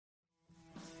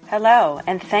Hello,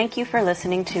 and thank you for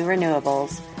listening to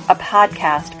Renewables, a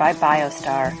podcast by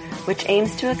BioStar, which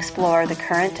aims to explore the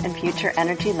current and future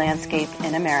energy landscape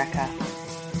in America.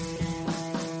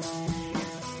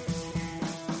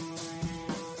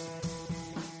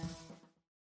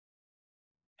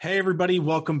 Hey, everybody.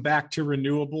 Welcome back to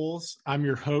Renewables. I'm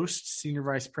your host, Senior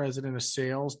Vice President of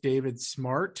Sales, David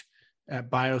Smart at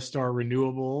BioStar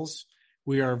Renewables.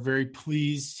 We are very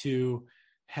pleased to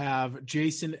have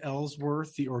Jason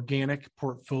Ellsworth, the Organic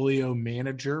Portfolio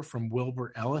Manager from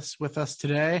Wilbur Ellis, with us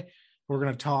today. We're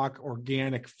going to talk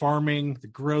organic farming, the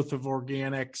growth of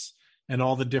organics, and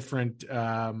all the different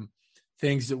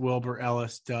things that Wilbur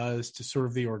Ellis does to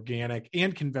serve the organic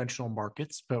and conventional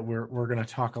markets. But we're going to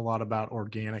talk a lot about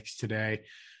organics today.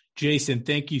 Jason,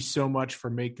 thank you so much for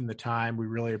making the time. We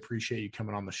really appreciate you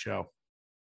coming on the show.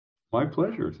 My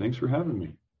pleasure. Thanks for having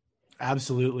me.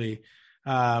 Absolutely.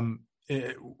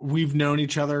 We've known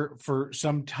each other for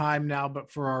some time now,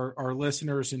 but for our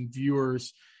listeners and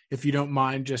viewers, if you don't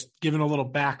mind just giving a little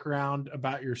background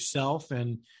about yourself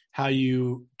and how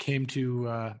you came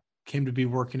to be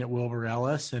working at Wilbur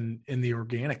Ellis and in the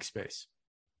organic space.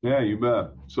 Yeah, you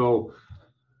bet. So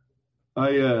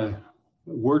I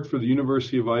worked for the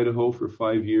University of Idaho for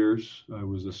 5 years. I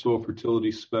was a soil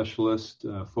fertility specialist,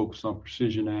 focused on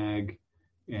precision ag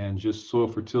and just soil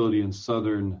fertility in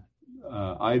southern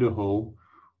Idaho,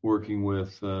 working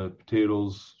with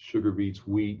potatoes, sugar beets,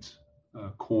 wheat,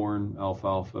 corn,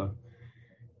 alfalfa,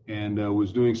 and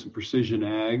was doing some precision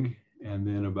ag. And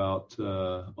then about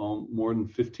more than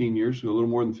 15 years ago, a little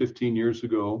more than 15 years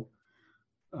ago,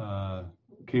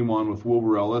 came on with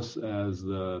Wilbur Ellis as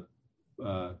the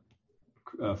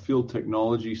field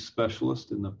technology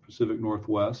specialist in the Pacific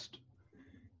Northwest,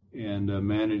 and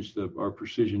managed our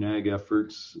precision ag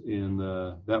efforts in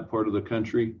that part of the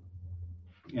country.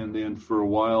 And then for a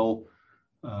while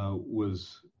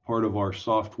was part of our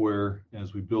software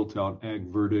as we built out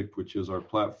AgVerdict, which is our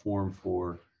platform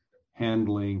for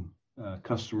handling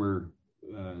customer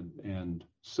and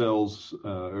sales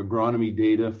agronomy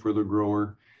data for the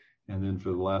grower. And then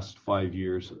for the last 5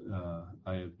 years,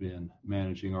 I have been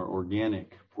managing our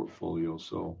organic portfolio.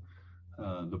 So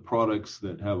the products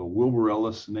that have a Wilbur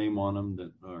Ellis name on them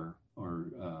that are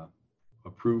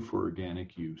approved for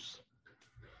organic use.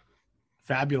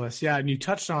 Fabulous. Yeah. And you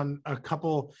touched on a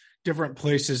couple different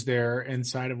places there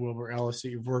inside of Wilbur Ellis that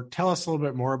you've worked. Tell us a little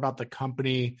bit more about the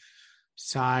company,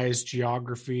 size,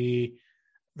 geography,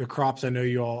 the crops. I know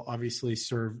you all obviously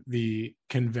serve the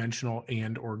conventional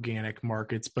and organic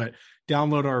markets, but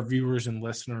download our viewers and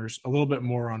listeners a little bit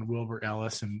more on Wilbur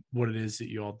Ellis and what it is that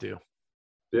you all do.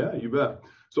 Yeah, you bet.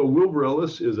 So Wilbur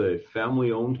Ellis is a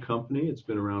family-owned company. It's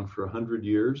been around for 100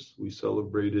 years. We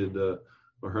celebrated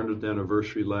our 100th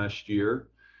anniversary last year.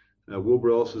 Wilbur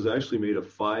Ellis is actually made of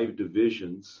 5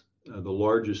 divisions. The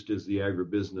largest is the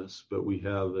agribusiness, but we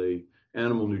have a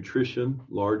animal nutrition,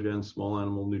 large and small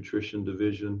animal nutrition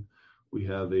division. We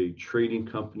have a trading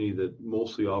company that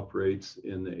mostly operates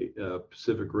in the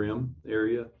Pacific Rim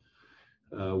area.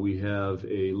 We have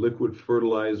a liquid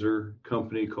fertilizer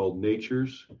company called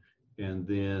Natures, and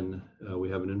then we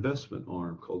have an investment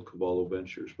arm called Caballo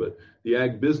Ventures. But the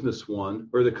ag business one,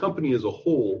 or the company as a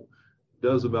whole,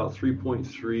 does about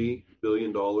 $3.3 billion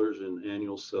in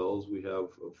annual sales. We have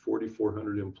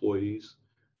 4,400 employees,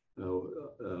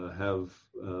 have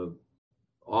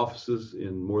offices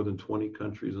in more than 20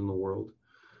 countries in the world.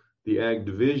 The ag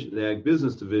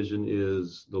business division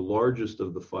is the largest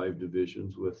of the 5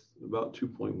 divisions with about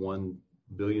 $2.1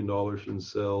 billion in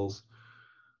sales.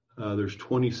 There's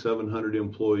 2,700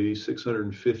 employees.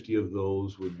 650 of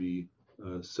those would be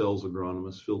sales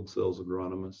agronomists, field sales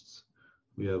agronomists.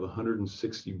 We have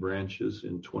 160 branches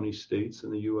in 20 states in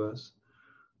the U.S.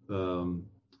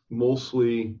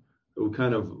 Mostly,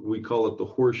 we call it the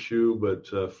horseshoe, but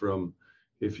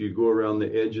if you go around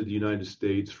the edge of the United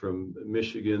States, from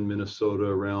Michigan, Minnesota,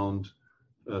 around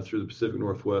through the Pacific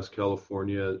Northwest,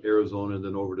 California, Arizona, and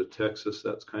then over to Texas,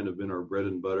 that's kind of been our bread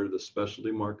and butter, the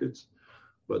specialty markets.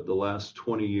 But the last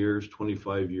 20 years,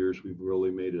 25 years, we've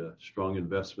really made a strong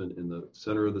investment in the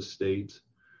center of the state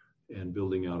and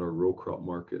building out our row crop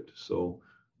market. So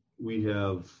we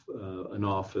have an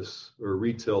office or a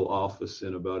retail office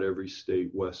in about every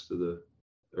state west of the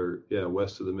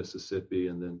Mississippi,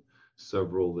 and then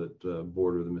several that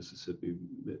border the Mississippi,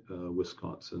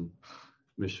 Wisconsin,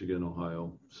 Michigan,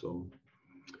 Ohio. So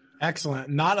excellent.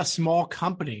 Not a small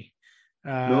company.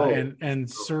 No. And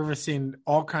servicing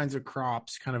all kinds of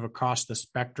crops kind of across the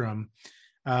spectrum.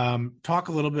 Talk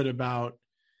a little bit about,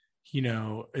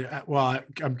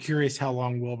 I'm curious how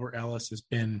long Wilbur Ellis has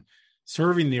been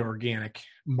serving the organic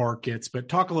markets, but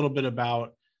talk a little bit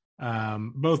about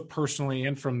both personally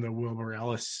and from the Wilbur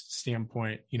Ellis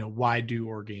standpoint, why do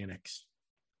organics?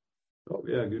 Oh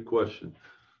yeah, good question.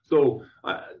 So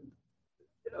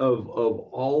of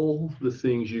all the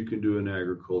things you can do in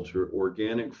agriculture,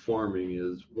 organic farming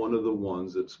is one of the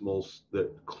ones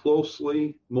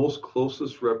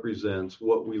closest represents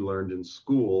what we learned in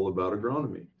school about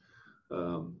agronomy.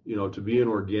 To be an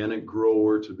organic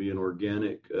grower, to be an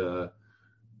organic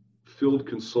field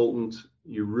consultant,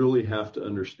 you really have to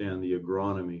understand the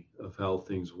agronomy of how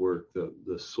things work,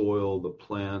 the soil, the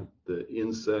plant, the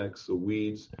insects, the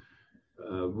weeds.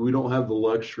 We don't have the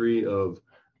luxury of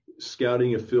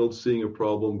scouting a field, seeing a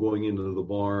problem, going into the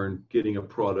barn, getting a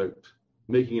product,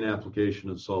 making an application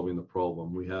and solving the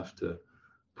problem. We have to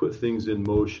put things in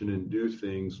motion and do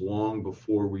things long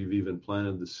before we've even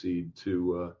planted the seed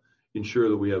to ensure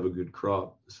that we have a good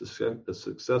crop, a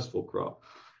successful crop.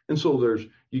 And so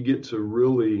you get to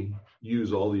really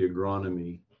use all the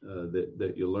agronomy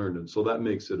that you learned. And so that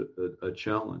makes it a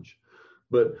challenge.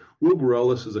 But Wilbur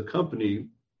Ellis as a company,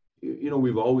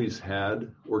 we've always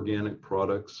had organic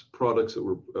products that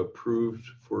were approved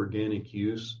for organic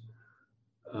use.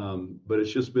 But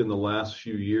it's just been the last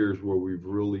few years where we've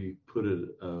really put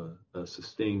a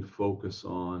sustained focus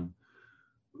on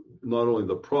not only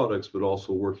the products, but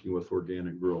also working with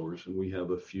organic growers. And we have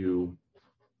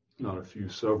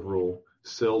several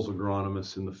sales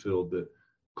agronomists in the field that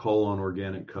call on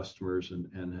organic customers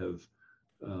and have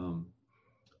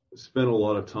spent a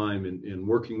lot of time in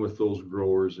working with those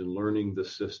growers and learning the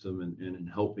system and in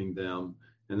helping them.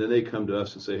 And then they come to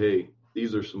us and say, hey,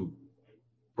 these are some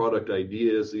product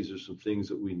ideas. These are some things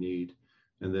that we need.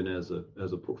 And then as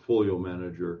a portfolio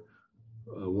manager,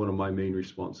 one of my main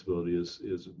responsibilities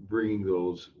is bringing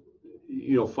those,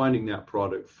 finding that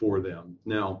product for them.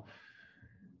 Now,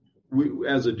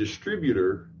 as a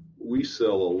distributor, we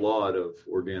sell a lot of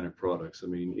organic products. I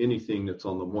mean, anything that's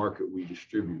on the market, we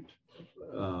distribute.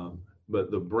 But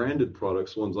the branded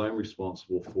products, ones I'm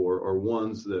responsible for, are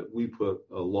ones that we put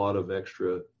a lot of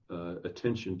extra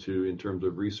attention to in terms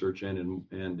of research and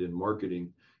in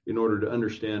marketing in order to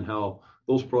understand how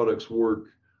those products work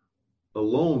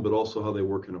alone, but also how they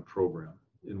work in a program.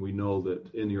 And we know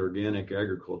that in the organic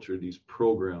agriculture, these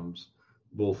programs,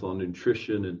 both on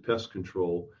nutrition and pest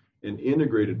control, an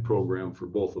integrated program for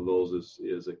both of those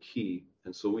is a key.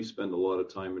 And so we spend a lot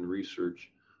of time in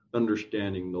research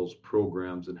understanding those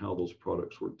programs and how those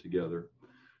products work together.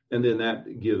 And then that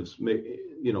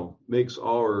makes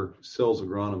our sales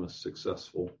agronomists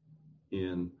successful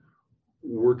in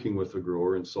working with the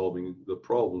grower and solving the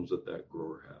problems that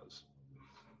grower has.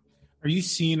 Are you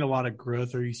seeing a lot of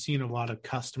growth? Are you seeing a lot of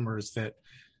customers that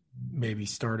maybe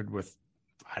started with,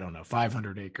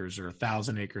 500 acres or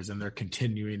 1,000 acres, and they're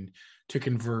continuing to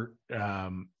convert,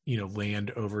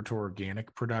 land over to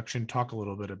organic production? Talk a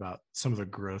little bit about some of the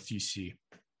growth you see.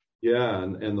 Yeah,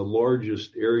 and the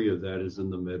largest area of that is in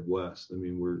the Midwest. I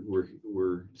mean,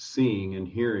 we're seeing and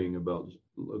hearing about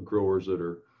growers that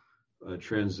are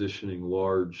transitioning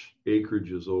large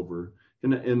acreages over.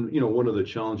 And one of the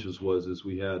challenges is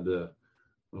we had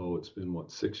it's been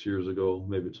 6 years ago,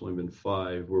 maybe it's only been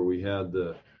 5, where we had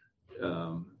a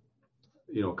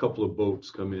couple of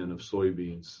boats come in of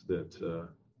soybeans that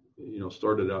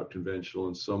started out conventional,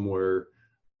 and somewhere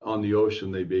on the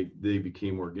ocean they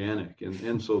became organic,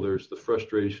 and so there's the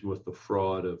frustration with the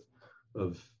fraud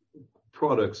of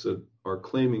products that are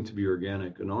claiming to be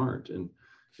organic and aren't,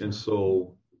 and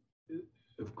so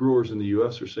if growers in the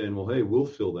U.S. are saying, well, hey, we'll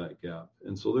fill that gap,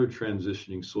 and so they're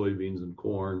transitioning soybeans and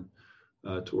corn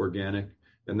to organic,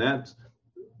 and that's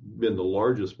been the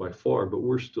largest by far. But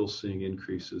we're still seeing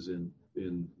increases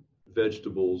in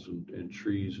vegetables and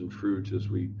trees and fruit as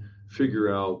we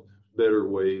figure out better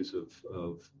ways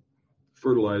of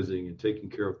fertilizing and taking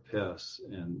care of pests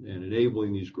and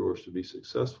enabling these growers to be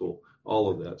successful. All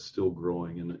of that's still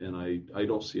growing, and I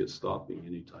don't see it stopping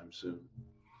anytime soon.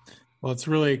 Well, it's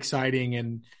really exciting,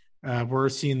 and we're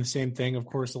seeing the same thing. Of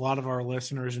course, a lot of our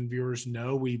listeners and viewers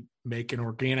know we make an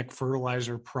organic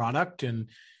fertilizer product, and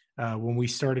when we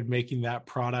started making that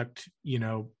product,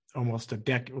 almost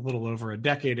a little over a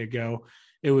decade ago,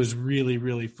 it was really,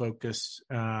 really focused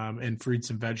in fruits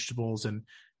and vegetables, and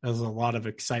there's a lot of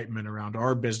excitement around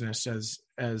our business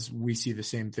as we see the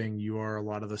same thing you are. A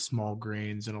lot of the small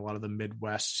grains and a lot of the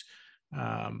Midwest,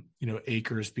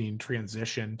 acres being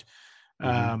transitioned.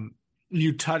 Mm-hmm.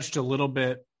 You touched a little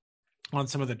bit on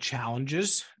some of the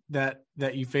challenges that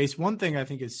you face. One thing I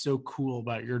think is so cool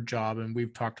about your job, and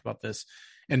we've talked about this,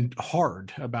 and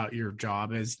hard about your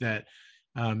job, is that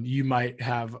you might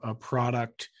have a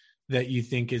product that you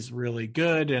think is really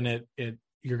good, and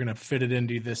you're going to fit it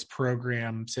into this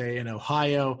program, say in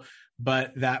Ohio,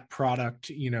 but that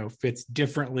product, fits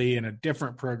differently in a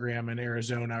different program in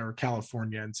Arizona or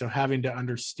California. And so having to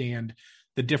understand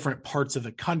the different parts of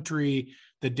the country,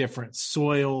 the different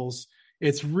soils,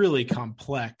 it's really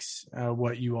complex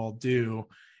what you all do,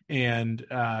 and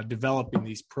developing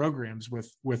these programs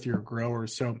with your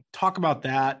growers. So talk about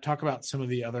that. Talk about some of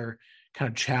the other kind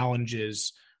of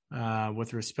challenges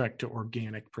with respect to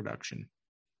organic production.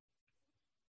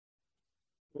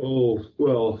 Oh,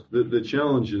 well, the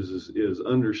challenge is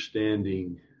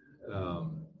understanding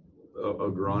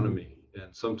agronomy,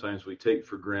 and sometimes we take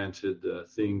for granted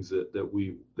things that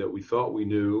we thought we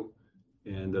knew,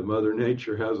 and Mother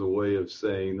Nature has a way of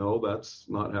saying, no, that's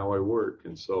not how I work.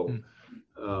 And so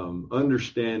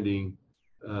understanding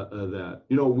that,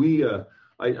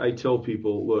 I tell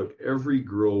people, look, every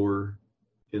grower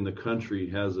in the country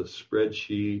has a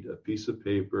spreadsheet, a piece of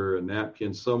paper, a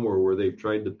napkin somewhere where they've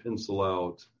tried to pencil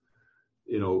out,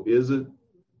 is it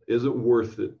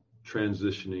worth it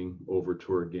transitioning over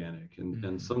to organic?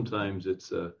 And sometimes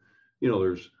it's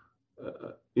there's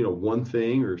one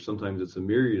thing, or sometimes it's a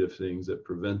myriad of things that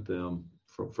prevent them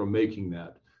from making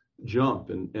that jump.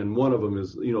 And one of them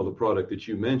is, the product that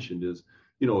you mentioned is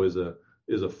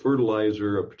a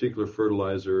fertilizer, a particular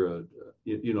fertilizer,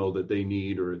 that they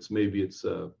need, or maybe it's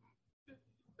a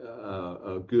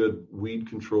good weed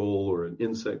control or an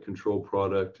insect control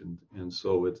product. And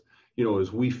so it's,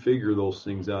 as we figure those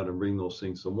things out and bring those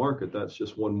things to market, that's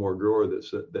just one more grower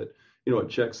that it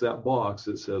checks that box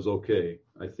that says, okay,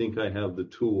 I think I have the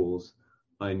tools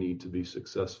I need to be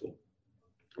successful.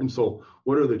 And so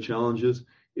what are the challenges?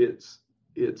 It's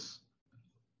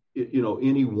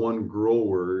any one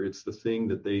grower, it's the thing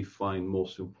that they find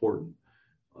most important,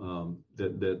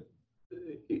 that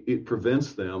it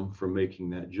prevents them from making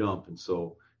that jump. And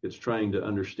so it's trying to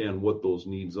understand what those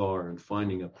needs are and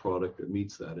finding a product that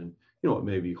meets that. And, it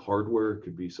may be hardware, it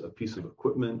could be a piece of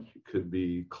equipment, it could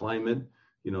be climate,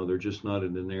 they're just not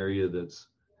in an area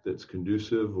that's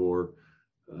conducive, or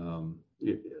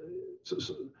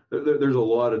so there's a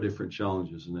lot of different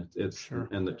challenges, and it's sure.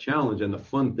 And the challenge and the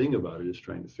fun thing about it is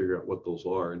trying to figure out what those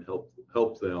are and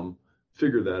help them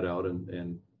figure that out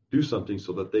and do something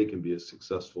so that they can be as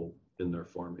successful in their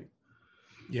farming.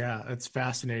 Yeah, it's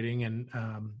fascinating, and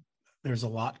there's a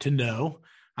lot to know.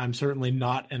 I'm certainly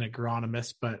not an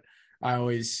agronomist, but I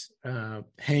always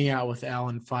hang out with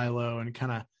Alan Philo and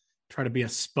kind of try to be a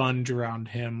sponge around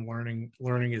him,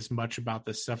 learning as much about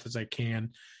this stuff as I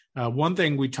can. One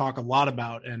thing we talk a lot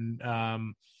about, and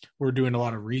we're doing a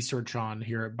lot of research on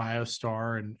here at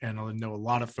BioStar, and I know a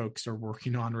lot of folks are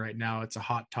working on right now, it's a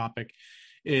hot topic,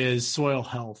 is soil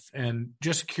health. And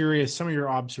just curious, some of your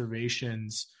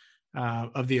observations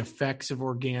of the effects of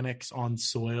organics on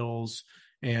soils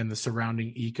and the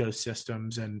surrounding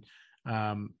ecosystems, and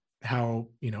how,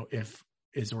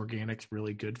 is organics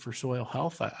really good for soil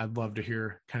health? I'd love to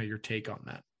hear kind of your take on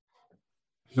that.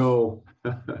 No.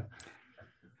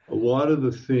 A lot of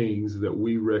the things that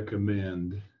we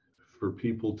recommend for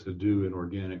people to do in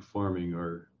organic farming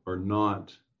are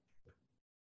not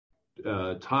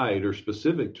tied or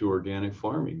specific to organic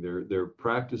farming. They're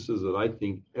practices that I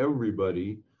think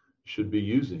everybody should be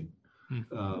using.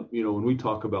 When we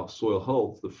talk about soil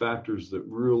health, the factors that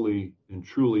really and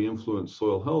truly influence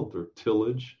soil health are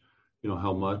tillage,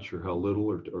 how much or how little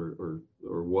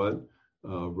or what,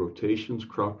 rotations,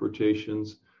 crop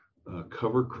rotations,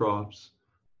 cover crops,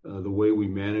 the way we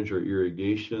manage our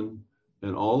irrigation,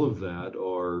 and all of that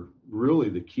are really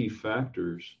the key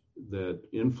factors that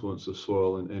influence the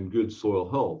soil and good soil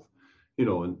health.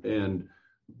 And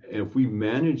if we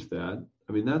manage that,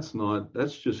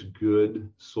 that's just good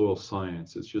soil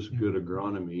science. It's just good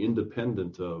agronomy,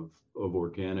 independent of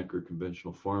organic or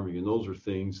conventional farming. And those are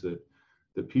things that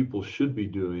people should be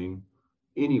doing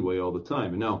anyway all the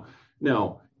time. And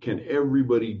now, can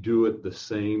everybody do it the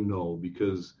same? No,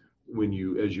 because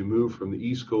as you move from the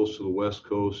East Coast to the West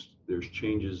Coast, there's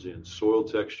changes in soil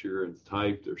texture and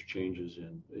type. There's changes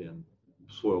in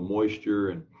soil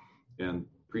moisture and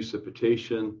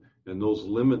precipitation, and those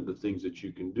limit the things that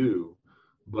you can do.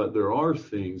 But there are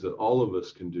things that all of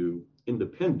us can do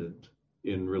independent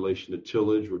in relation to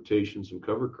tillage, rotations, and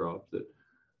cover crop that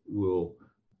will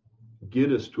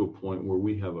get us to a point where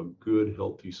we have a good,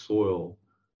 healthy soil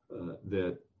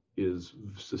that is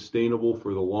sustainable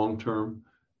for the long term,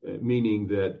 meaning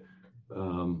that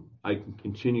I can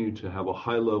continue to have a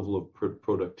high level of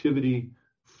productivity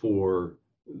for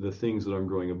the things that I'm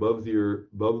growing above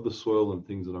the soil and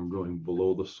things that I'm growing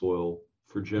below the soil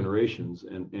for generations,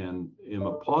 and am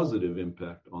a positive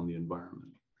impact on the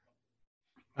environment.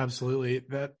 Absolutely.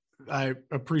 That I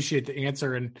appreciate the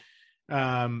answer. And,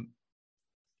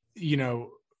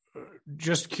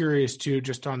 just curious too,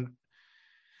 just on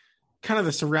kind of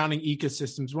the surrounding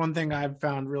ecosystems. One thing I've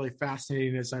found really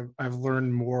fascinating is I've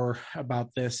learned more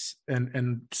about this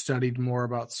and studied more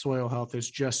about soil health is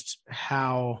just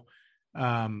how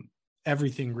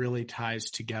everything really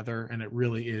ties together, and it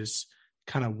really is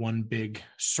kind of one big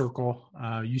circle.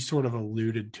 You sort of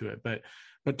alluded to it, but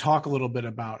talk a little bit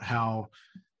about how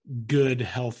good,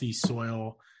 healthy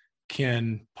soil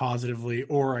can positively,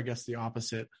 or I guess the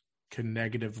opposite, can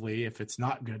negatively, if it's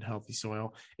not good, healthy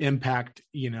soil, impact,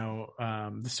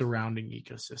 the surrounding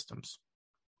ecosystems.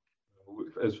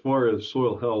 As far as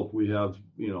soil health, we have,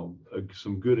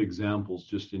 some good examples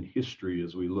just in history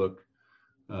as we look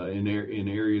in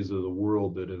areas of the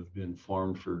world that have been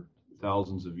farmed for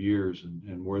thousands of years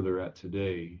and where they're at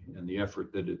today, and the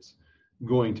effort that it's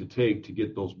going to take to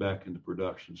get those back into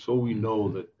production. So we know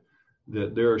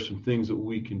that there are some things that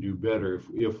we can do better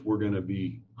if we're going to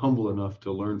be humble enough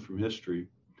to learn from history.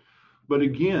 But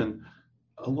again,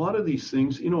 a lot of these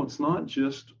things, it's not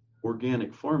just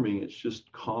organic farming, it's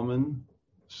just common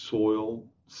soil,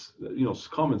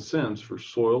 common sense for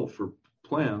soil, for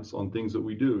plants on things that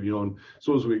we do, and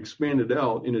so as we expand it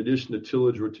out, in addition to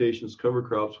tillage, rotations, cover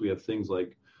crops, we have things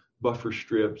like buffer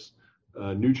strips,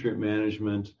 nutrient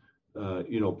management,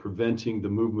 preventing the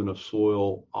movement of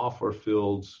soil off our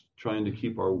fields, trying to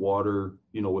keep our water,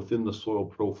 within the soil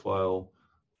profile,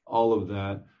 all of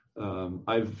that.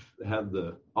 I've had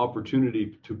the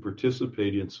opportunity to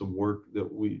participate in some work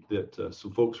that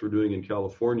some folks were doing in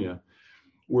California,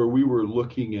 where we were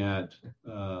looking at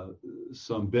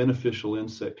some beneficial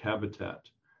insect habitat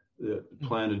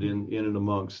planted in and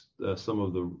amongst some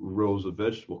of the rows of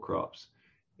vegetable crops,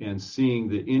 and seeing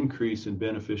the increase in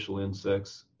beneficial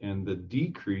insects and the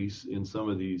decrease in some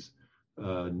of these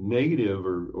negative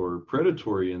or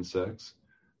predatory insects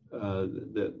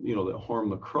that harm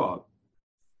the crop,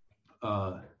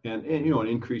 and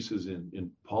increases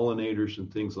in pollinators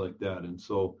and things like that. And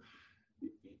so,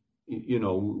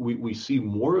 we see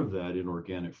more of that in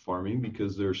organic farming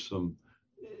because there's some,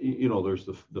 there's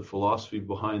the philosophy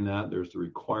behind that. There's the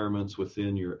requirements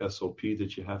within your SOP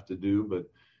that you have to do, but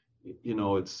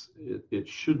it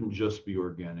shouldn't just be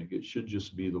organic. It should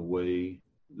just be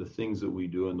the things that we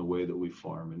do and the way that we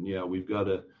farm. And yeah, we've got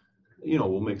to,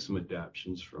 we'll make some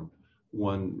adaptations from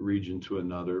one region to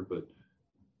another, but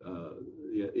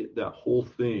that whole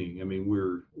thing,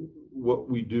 what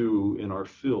we do in our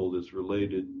field is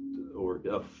related or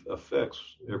affects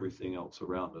everything else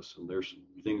around us. And there's some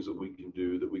things that we can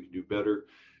do better.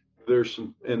 There's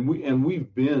some,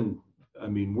 we've been,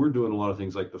 we're doing a lot of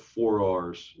things like the 4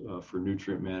 R's for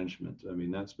nutrient management.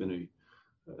 That's been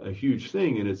a huge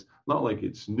thing, and it's not like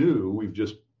it's new. We've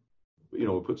just,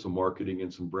 put some marketing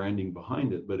and some branding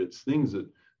behind it, but it's things that,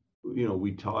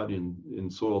 we taught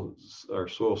in our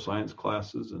soil science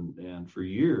classes and for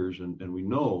years, and we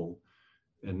know,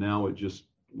 and now it just,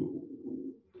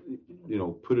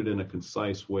 put it in a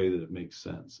concise way that it makes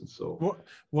sense. And so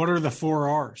what are the 4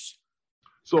 R's?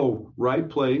 So the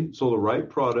right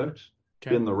product,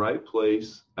 okay, in the right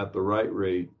place at the right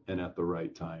rate and at the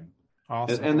right time.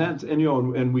 Awesome.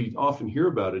 And we often hear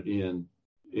about it in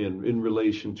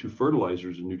relation to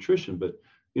fertilizers and nutrition, but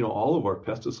all of our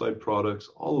pesticide products,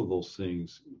 all of those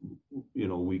things,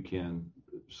 we can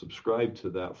subscribe to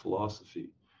that philosophy.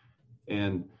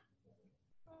 And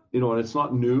and it's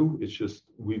not new. It's just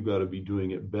we've got to be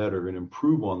doing it better and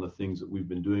improve on the things that we've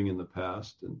been doing in the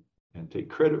past and take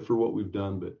credit for what we've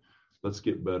done, but let's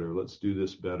get better. Let's do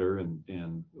this better.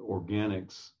 And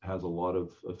organics has a lot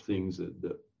of things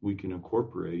that we can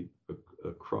incorporate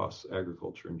across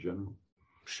agriculture in general.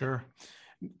 Sure.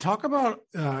 Talk about,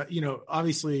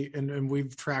 obviously, and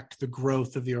we've tracked the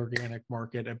growth of the organic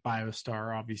market at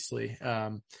BioStar, obviously.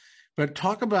 But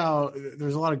talk about,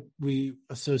 there's a lot of, we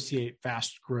associate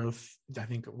fast growth, I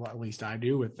think, well, at least I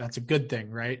do, with that's a good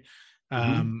thing, right?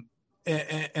 Mm-hmm.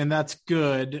 And that's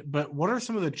good. But what are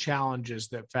some of the challenges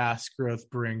that fast growth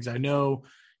brings? I know,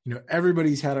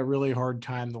 everybody's had a really hard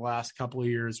time the last couple of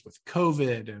years with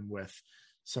COVID and with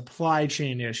supply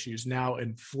chain issues. Now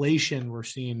inflation, we're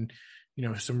seeing,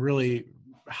 some really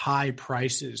high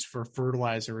prices for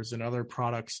fertilizers and other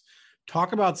products.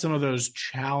 Talk about some of those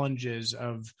challenges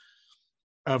of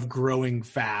growing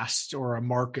fast, or a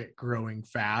market growing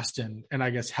fast, and I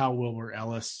guess how Wilbur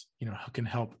Ellis, can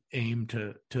help aim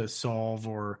to solve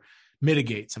or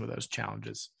mitigate some of those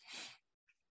challenges.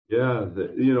 Yeah,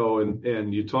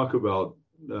 and you talk about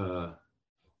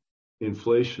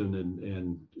inflation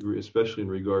and especially in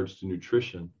regards to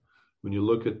nutrition. When you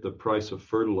look at the price of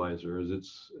fertilizer as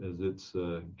it's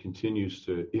continues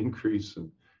to increase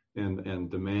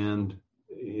and demand,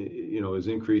 is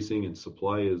increasing and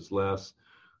supply is less.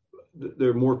 there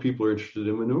are more people are interested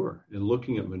in manure and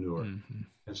looking at manure. Mm-hmm.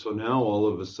 And so now all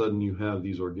of a sudden you have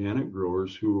these organic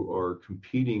growers who are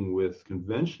competing with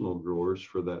conventional growers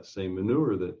for that same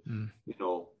manure that,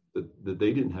 that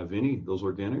they didn't have those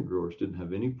organic growers didn't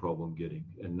have any problem getting.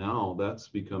 And now that's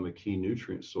become a key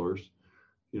nutrient source,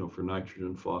 for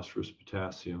nitrogen, phosphorus,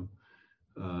 potassium,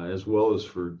 as well as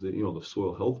for the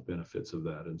soil health benefits of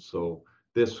that. And so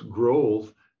this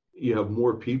growth, you have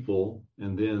more people,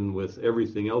 and then with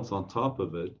everything else on top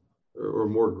of it, or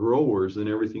more growers and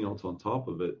everything else on top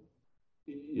of it,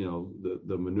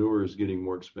 the manure is getting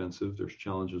more expensive. There's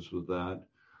challenges with that.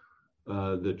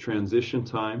 The transition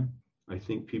time, I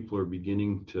think people are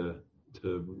beginning to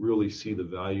really see the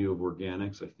value of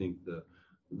organics. I think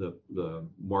the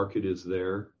market is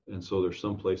there, and so there's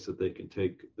some place that they can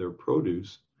take their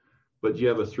produce, but you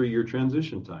have a 3-year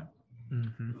transition time.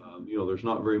 Mm-hmm. There's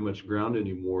not very much ground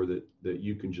anymore that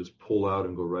you can just pull out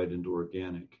and go right into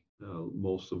organic.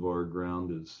 Most of our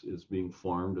ground is being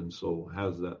farmed, and so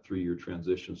has that 3-year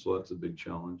transition. So that's a big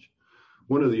challenge.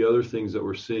 One of the other things that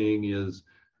we're seeing is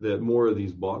that more of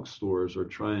these box stores are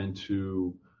trying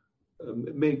to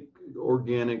make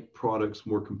organic products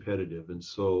more competitive, and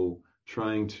so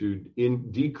trying to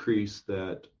decrease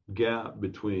that gap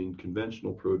between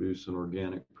conventional produce and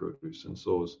organic produce. And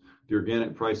so as the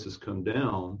organic prices come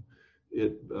down,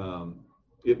 it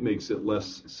makes it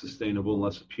less sustainable and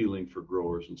less appealing for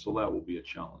growers. And so that will be a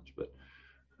challenge. But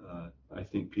I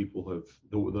think people have,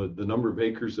 the number of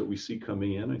acres that we see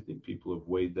coming in, I think people have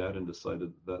weighed that and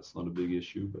decided that that's not a big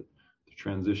issue. But the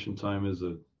transition time is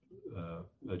a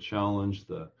challenge,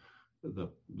 the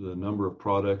number of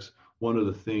products. One of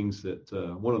the things that,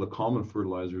 one of the common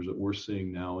fertilizers that we're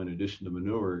seeing now, in addition to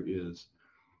manure, is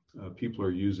people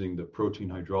are using the protein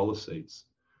hydrolysates.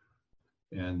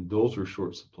 And those are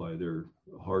short supply. They're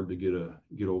hard to get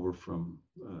over from,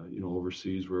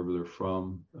 overseas, wherever they're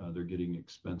from. They're getting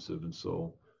expensive. And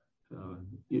so,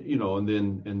 and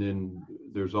then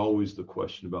there's always the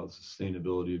question about the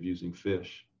sustainability of using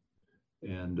fish.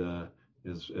 And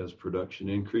as production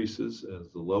increases, as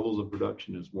the levels of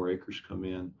production, as more acres come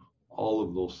in, all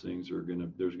of those things there's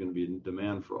going to be a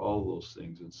demand for all of those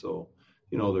things. And so,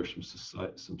 there's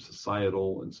some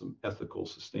societal and some ethical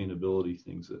sustainability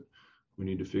things that we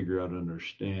need to figure out and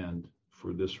understand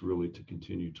for this really to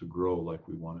continue to grow like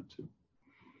we want it to.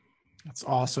 That's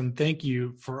awesome. Thank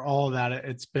you for all of that.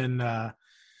 It's been,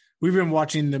 we've been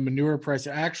watching the manure price.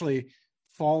 I actually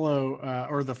follow,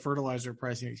 or the fertilizer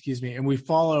pricing, excuse me. And we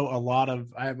follow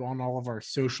I have on all of our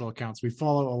social accounts, we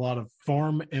follow a lot of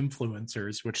farm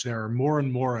influencers, which there are more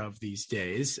and more of these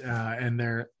days. And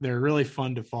they're really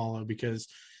fun to follow because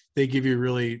they give you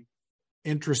really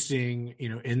interesting,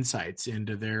 insights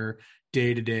into their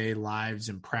day-to-day lives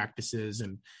and practices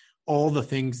and all the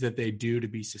things that they do to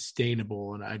be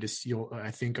sustainable. And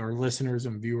I think our listeners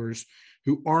and viewers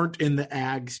who aren't in the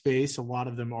ag space, a lot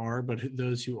of them are, but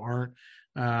those who aren't,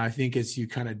 I think as you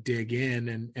kind of dig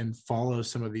in and follow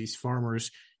some of these farmers,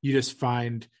 you just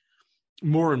find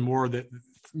more and more that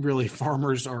really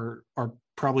farmers are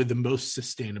probably the most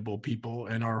sustainable people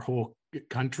in our whole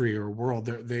country or world.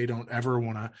 They don't ever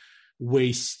want to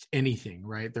waste anything,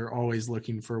 right? They're always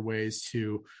looking for ways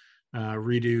to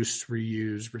reduce,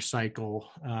 reuse, recycle,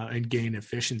 and gain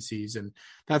efficiencies. And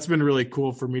that's been really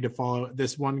cool for me to follow.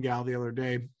 This one gal the other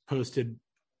day posted,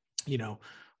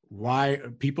 why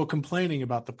people complaining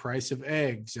about the price of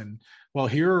eggs. And well,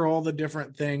 here are all the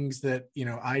different things that,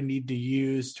 I need to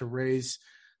use to raise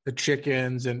the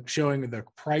chickens, and showing the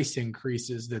price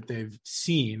increases that they've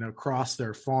seen across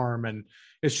their farm. And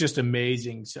it's just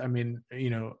amazing. So, I mean,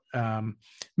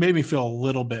 made me feel a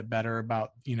little bit better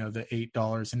about, the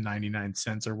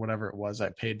 $8.99 or whatever it was I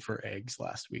paid for eggs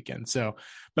last weekend. So,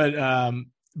 but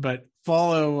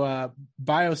follow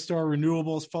BioStar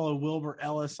Renewables, follow Wilbur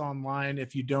Ellis online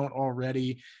if you don't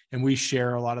already. And we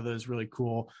share a lot of those really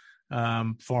cool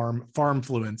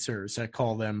farmfluencers. I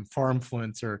call them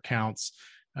farmfluencer accounts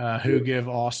who give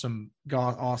awesome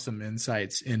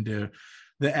insights into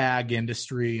the ag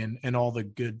industry and all the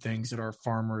good things that our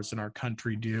farmers in our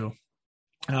country do.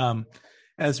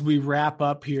 As we wrap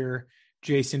up here,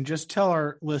 Jason, just tell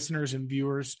our listeners and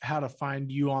viewers how to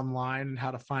find you online and how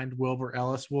to find Wilbur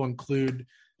Ellis. We'll include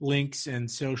links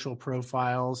and social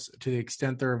profiles to the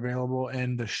extent they're available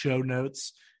in the show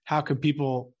notes. How can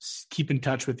people keep in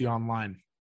touch with you online?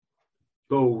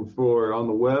 So on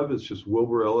the web, it's just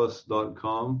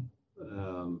wilburellis.com.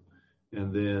 And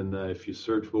then if you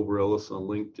search Wilbur Ellis on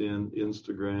LinkedIn,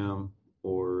 Instagram,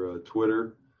 or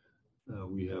Twitter,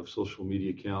 we have social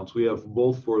media accounts. We have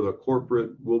both for the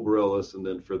corporate Wilbur Ellis and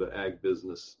then for the ag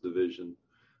business division.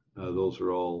 Those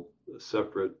are all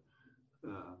separate.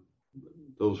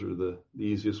 those are the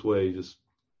easiest way. Just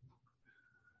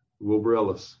Wilbur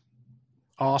Ellis.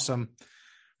 Awesome.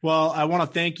 Well, I want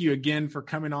to thank you again for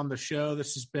coming on the show.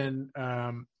 This has been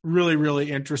really,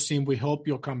 really interesting. We hope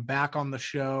you'll come back on the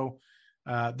show.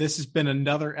 This has been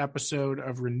another episode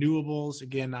of Renewables.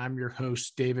 Again, I'm your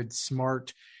host, David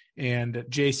Smart, and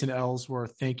Jason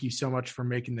Ellsworth. Thank you so much for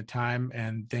making the time,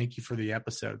 and thank you for the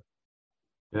episode.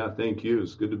 Yeah, thank you.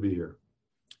 It's good to be here.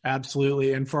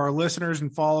 Absolutely. And for our listeners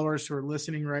and followers who are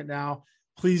listening right now,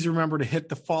 please remember to hit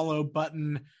the follow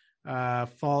button,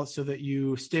 follow so that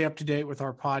you stay up to date with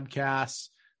our podcasts.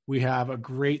 We have a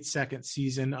great second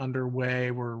season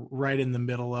underway. We're right in the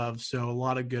middle of, so a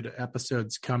lot of good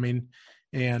episodes coming.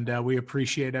 And we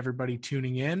appreciate everybody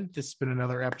tuning in. This has been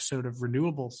another episode of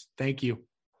Renewables. Thank you.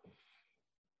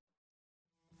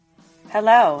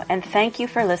 Hello, and thank you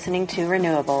for listening to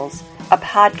Renewables, a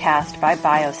podcast by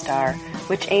BioStar,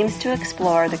 which aims to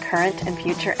explore the current and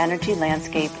future energy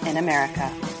landscape in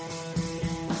America.